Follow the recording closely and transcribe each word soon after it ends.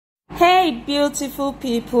Hey beautiful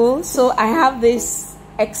people, so I have this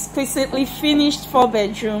exquisitely finished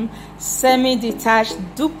 4-bedroom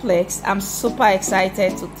semi-detached duplex. I'm super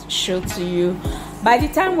excited to show to you. By the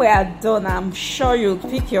time we are done, I'm sure you'll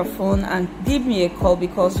pick your phone and give me a call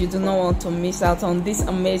because you do not want to miss out on this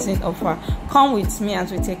amazing offer. Come with me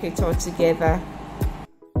as we take a tour together.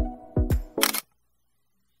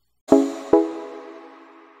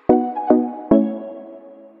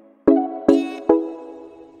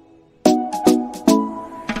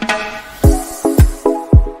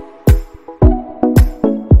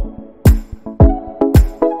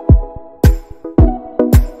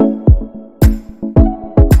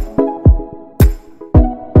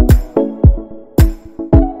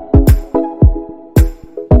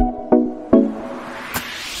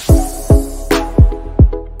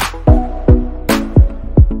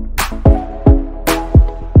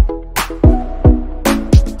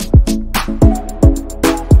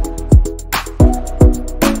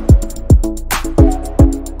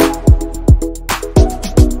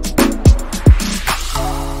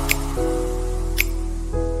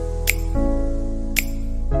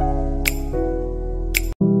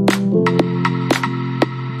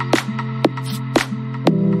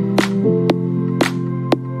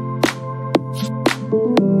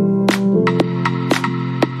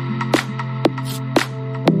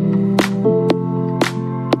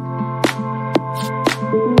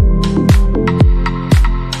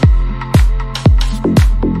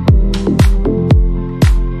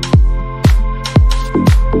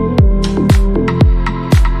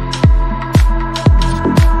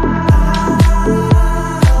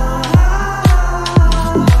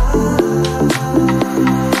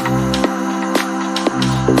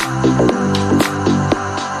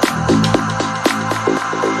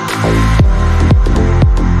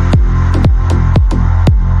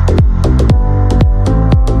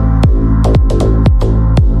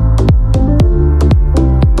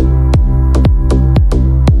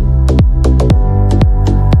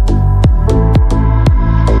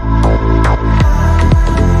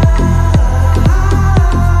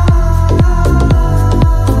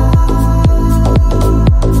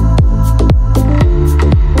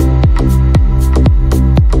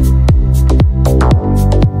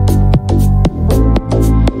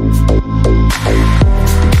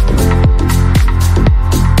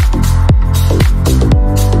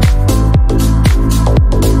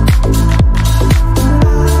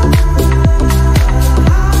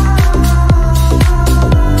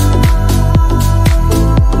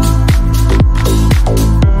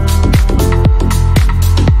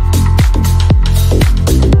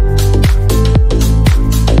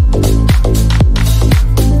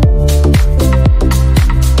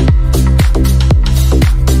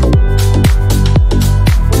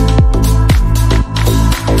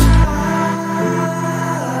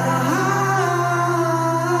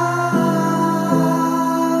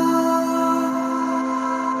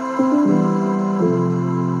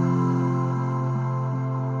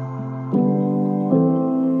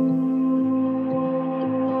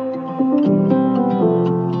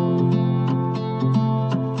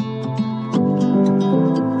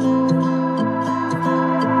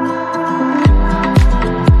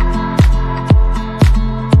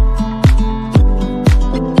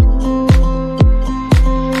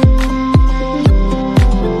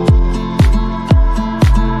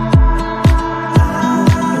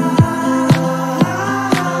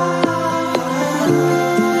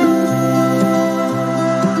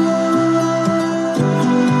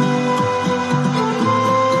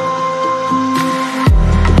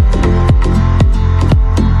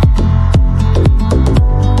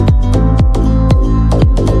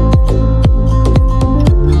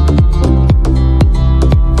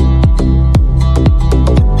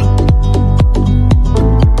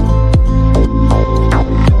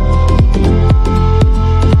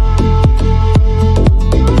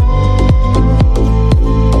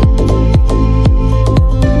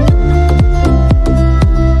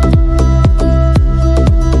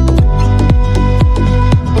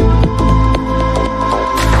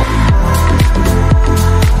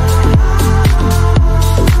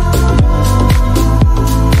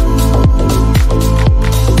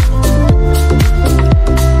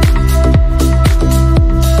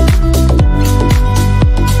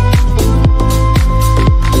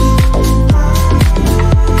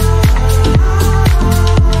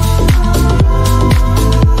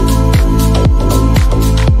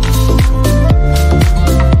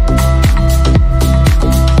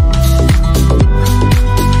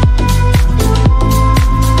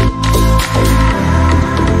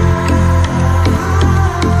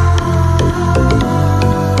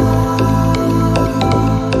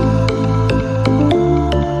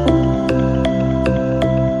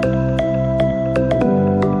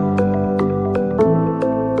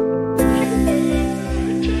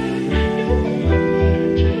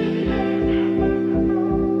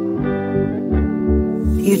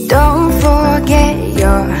 You don't forget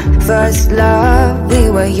your first love. We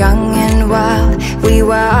were young and wild, we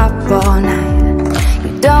were up all night.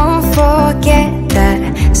 You don't forget that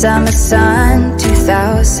summer sun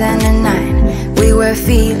 2009. We were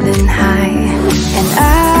feeling high, and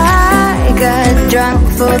I got drunk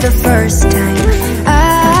for the first time.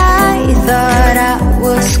 I thought I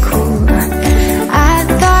was cool. I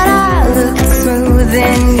thought I looked smooth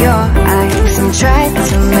in your eyes and tried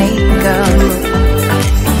to make a move.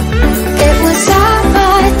 It was our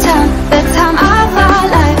time, the time of our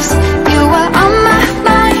lives. You were on my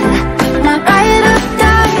mind, my ride or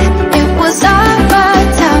die. It was our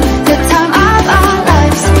time, the time of our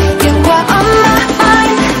lives. You were on my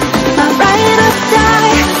mind, my ride or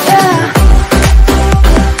die. Yeah.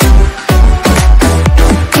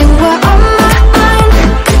 You were on my mind,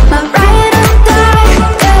 my ride or die.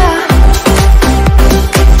 Yeah.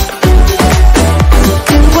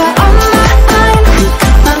 You were on my mind,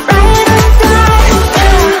 my ride or die.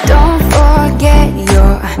 Yeah. Don't forget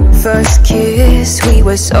your first kiss. We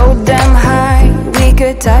were so damn high, we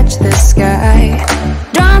could touch the sky.